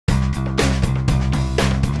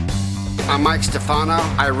I'm MikeSteffano.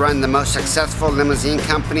 I run the most successful limousine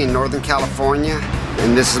company in Northern California,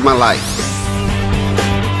 and this is my life.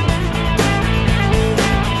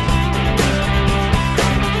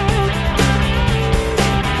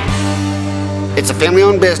 It's a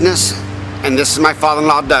family-owned business, and this is my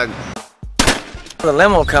father-in-law, Doug. The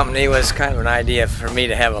limo company was kind of an idea for me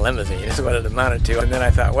to have a limousine. Is what it amounted to. And then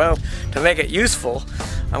I thought, well, to make it useful,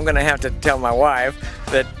 I'm going to have to tell my wife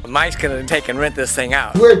that Mike's going to take and rent this thing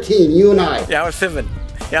out. We're a team, you and I. Yeah, I was fibbing.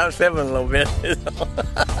 Yeah, I was fibbing a little bit.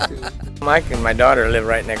 Mike and my daughter live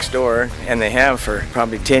right next door, and they have for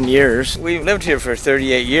probably 10 years. We've lived here for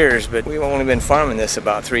 38 years, but we've only been farming this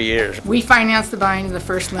about 3 years. We financed the buying of the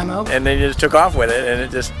first limo. And they just took off with it, and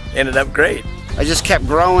it just ended up great. I just kept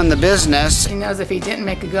growing the business. He knows if he didn't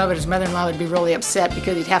make a go of it, his mother-in-law would be really upset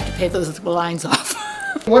because he'd have to pay those lines off.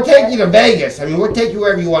 We'll take you to Vegas. I mean, we'll take you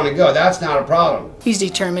wherever you want to go. That's not a problem. He's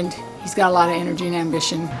determined. He's got a lot of energy and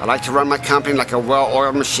ambition. I like to run my company like a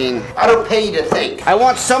well-oiled machine. I don't pay you to think. I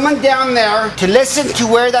want someone down there to listen to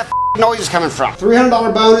where that noise is coming from.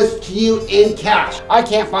 $300 bonus to you in cash. I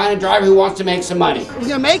can't find a driver who wants to make some money. Are we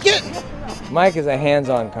gonna make it? Mike is a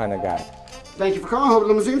hands-on kind of guy. Thank you for calling Hope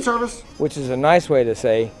Limousine Service. Which is a nice way to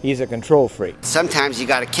say he's a control freak. Sometimes you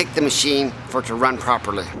gotta kick the machine for it to run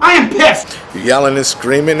properly. I am pissed! You're yelling and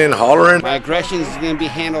screaming and hollering. My aggression is gonna be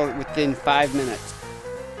handled within 5 minutes.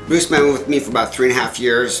 Bruce been with me for about 3.5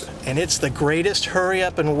 years. And it's the greatest hurry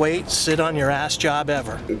up and wait, sit on your ass job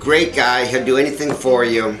ever. Great guy, he'll do anything for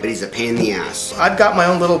you, but he's a pain in the ass. I've got my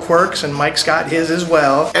own little quirks and Mike's got his as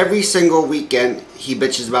well. Every single weekend, he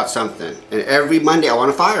bitches about something. And every Monday, I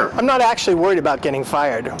want to fire him. I'm not actually worried about getting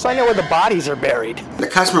fired, so I know where the bodies are buried. The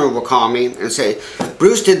customer will call me and say,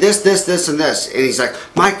 Bruce did this, this, this, and this. And he's like,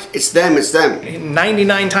 Mike, it's them, it's them.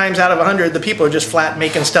 99 times out of 100, the people are just flat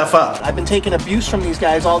making stuff up. I've been taking abuse from these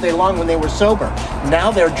guys all day long when they were sober.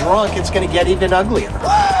 Now they're drunk, it's gonna get even uglier.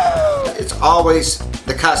 It's always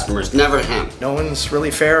the customers, never him. No one's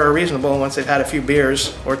really fair or reasonable once they've had a few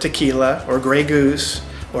beers, or tequila, or Grey Goose,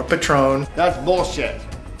 or Patron. That's bullshit.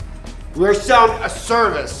 We're selling a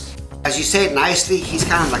service. As you say it nicely, he's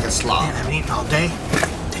kind of like a slob. Man, I've eaten all day.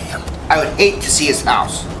 Damn. I would hate to see his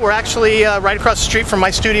house. We're actually right across the street from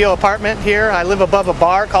my studio apartment here. I live above a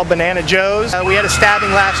bar called Banana Joe's. We had a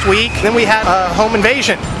stabbing last week. Then we had a home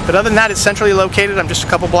invasion. But other than that, it's centrally located. I'm just a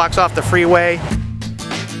couple blocks off the freeway.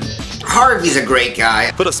 Harvey's a great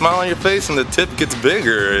guy. Put a smile on your face and the tip gets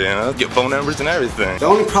bigger, you know, get phone numbers and everything. The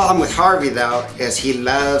only problem with Harvey, though, is he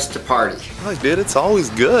loves to party. Oh, dude, it's always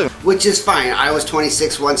good. Which is fine. I was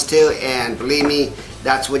 26 once, too, and believe me,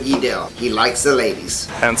 that's what you do. He likes the ladies.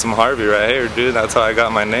 Handsome Harvey right here, dude. That's how I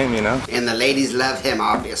got my name, you know. And the ladies love him,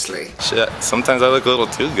 obviously. Shit, sometimes I look a little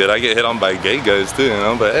too good. I get hit on by gay guys, too, you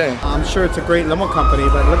know, but hey. I'm sure it's a great limo company,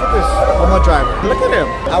 but look at this limo driver. Look at him.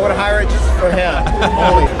 I would hire it just for him.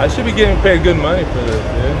 Only. I should be getting paid good money for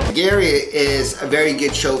this, dude. Gary is a very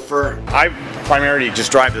good chauffeur. I primarily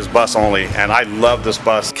just drive this bus only, and I love this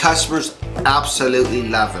bus. Customers absolutely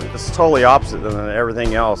love him. It's totally opposite than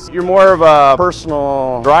everything else. You're more of a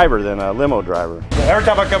personal driver than a limo driver. Every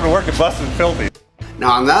time I come to work, the bus is filthy.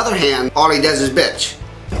 Now, on the other hand, all he does is bitch.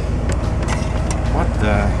 What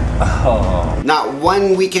the? Oh. Not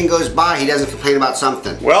one weekend goes by he doesn't complain about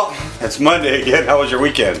something. Well, it's Monday again. How was your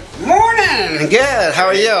weekend? Morning! Good, how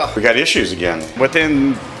are you? We got issues again.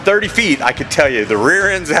 Within 30 feet, I could tell you, the rear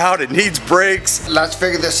end's out, it needs brakes. Let's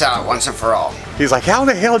figure this out once and for all. He's like, how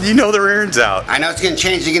the hell do you know the rear end's out? I know it's gonna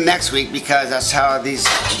change again next week because that's how these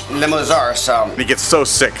limos are, so. He gets so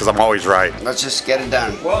sick because I'm always right. Let's just get it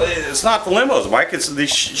done. Well, it's not the limos, Mike, it's the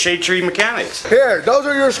shade tree mechanics. Here, those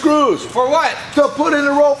are your screws. For what? To put in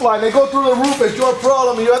the rope line. They go through the roof. It's your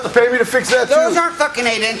problem, and you have to pay me to fix that Those too. aren't fucking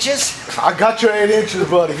 8 inches. I got your 8 inches,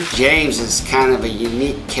 buddy. James is kind of a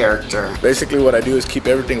unique character. Basically, what I do is keep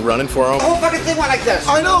everything running for him. The whole fucking thing went like this.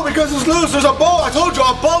 I know, because it's loose. There's a bolt. I told you,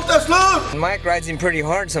 a bolt that's loose. Mike rides him pretty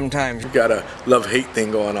hard sometimes. You got a love-hate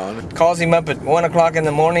thing going on. Calls him up at 1 o'clock in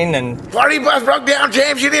the morning and... Party bus broke down,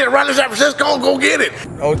 James. You need to run to San Francisco and go get it.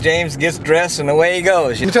 Old James gets dressed and away he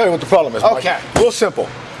goes. Let me tell you what the problem is, Mike. Okay. Real simple.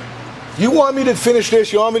 You want me to finish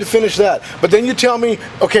this, you want me to finish that, but then you tell me,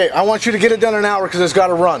 okay, I want you to get it done in an hour because it's got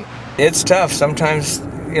to run. It's tough. Sometimes,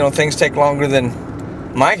 you know, things take longer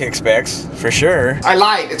than Mike expects, for sure. I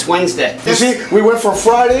lied, it's Wednesday. You see, we went from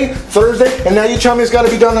Friday, Thursday, and now you tell me it's got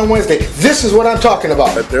to be done on Wednesday. This is what I'm talking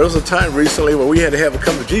about. But there was a time recently where we had to have a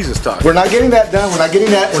come to Jesus talk. We're not getting that done, we're not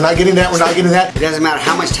getting that, we're not getting that, we're not getting that. It doesn't matter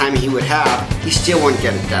how much time he would have, he still wouldn't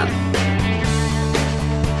get it done.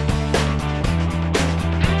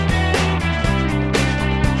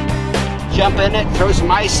 Jump in it, throw some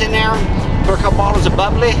ice in there, pour a couple bottles of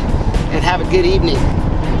bubbly, and have a good evening.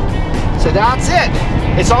 So that's it.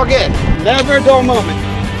 It's all good. Never a dull moment.